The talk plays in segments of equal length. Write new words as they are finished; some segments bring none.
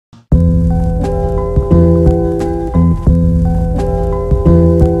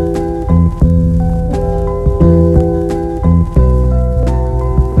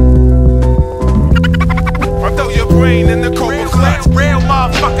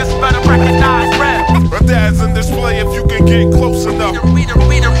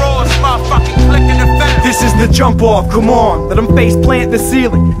jump off, come on. Let them face plant the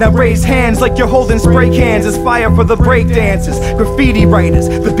ceiling. Now raise hands like you're holding spray cans. It's fire for the break dancers, graffiti writers,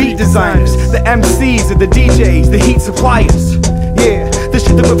 the beat designers, the MCs and the DJs, the heat suppliers. Yeah, this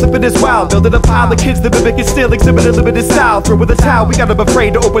shit that whips up in this wild. Building a pile of kids that mimic and still exhibit a limited style. Throw with a towel, we got them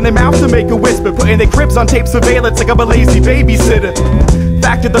afraid to open their mouth to make a whisper. Putting their cribs on tape surveillance like I'm a lazy babysitter.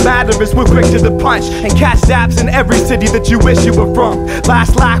 Fact of the matter is we're quick to the punch and catch zaps in every city that you wish you were from.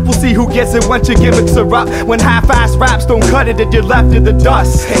 Last laugh, we'll see who gets it once your gimmicks are up. When half-ass raps don't cut it and you're left in the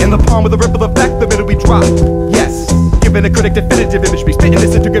dust. In the palm of the ripple effect, the minute we drop. Yes, giving a critic definitive imagery, spitting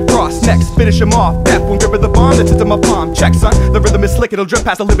this into good frost. Next, finish him off, death won't grip the bomb that sits in my palm. Check son, the rhythm is slick, it'll drip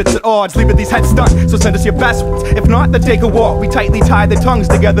past the limits at odds, leaving these heads stunned. So send us your best ones, if not then take a walk. We tightly tie their tongues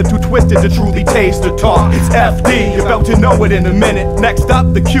together, too twisted to truly taste or talk. It's FD, you're about to know it in a minute. Next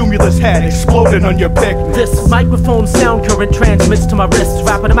up, the cumulus head exploding on your picnic. This microphone sound current transmits to my wrists,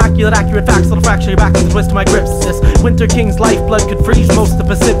 rapping immaculate accurate facts that'll fracture your back with the twist of my grips. This Winter King's lifeblood could freeze most of the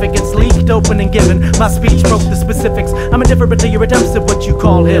Pacific. It's leaked open and given, my speech broke the specifics. I'm indifferent to your attempts at what you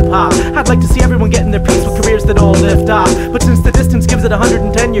call hip-hop. I'd like to see everyone getting their piece with careers that all lift off. But since the distance gives it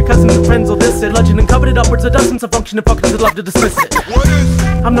 110, your cousins and friends will diss it. Legend and covered it upwards of dozens of functioning fuckers would love to dismiss it.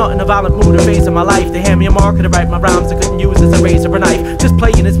 I'm not in a violent mood or phase of my life. They hand me a marker to write my rhymes I couldn't use as a razor or knife. Just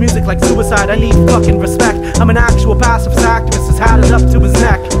playing his music like suicide, I need fucking respect. I'm an actual pacifist activist, has had it up to his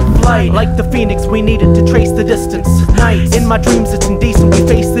neck. Flight, like the phoenix, we needed to trace the distance. Night, in my dreams it's indecent, we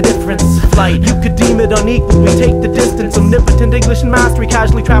face the difference. Flight, you could deem it unequal, we take the distance. Omnipotent English and mastery,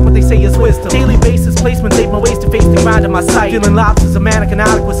 casually trap what they say is wisdom. Daily basis placements, ape my ways to face the grind of my sight. Feeling lapses of manic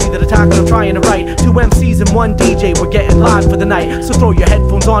inadequacy that attack when I'm trying to write. 2 MCs and 1 DJ, we're getting live for the night. So throw your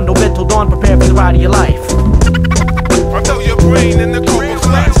headphones on, no mental dawn, prepare for the ride of your life. Throw your brain in the Google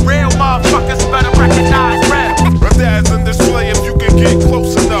Glass. Real motherfuckers better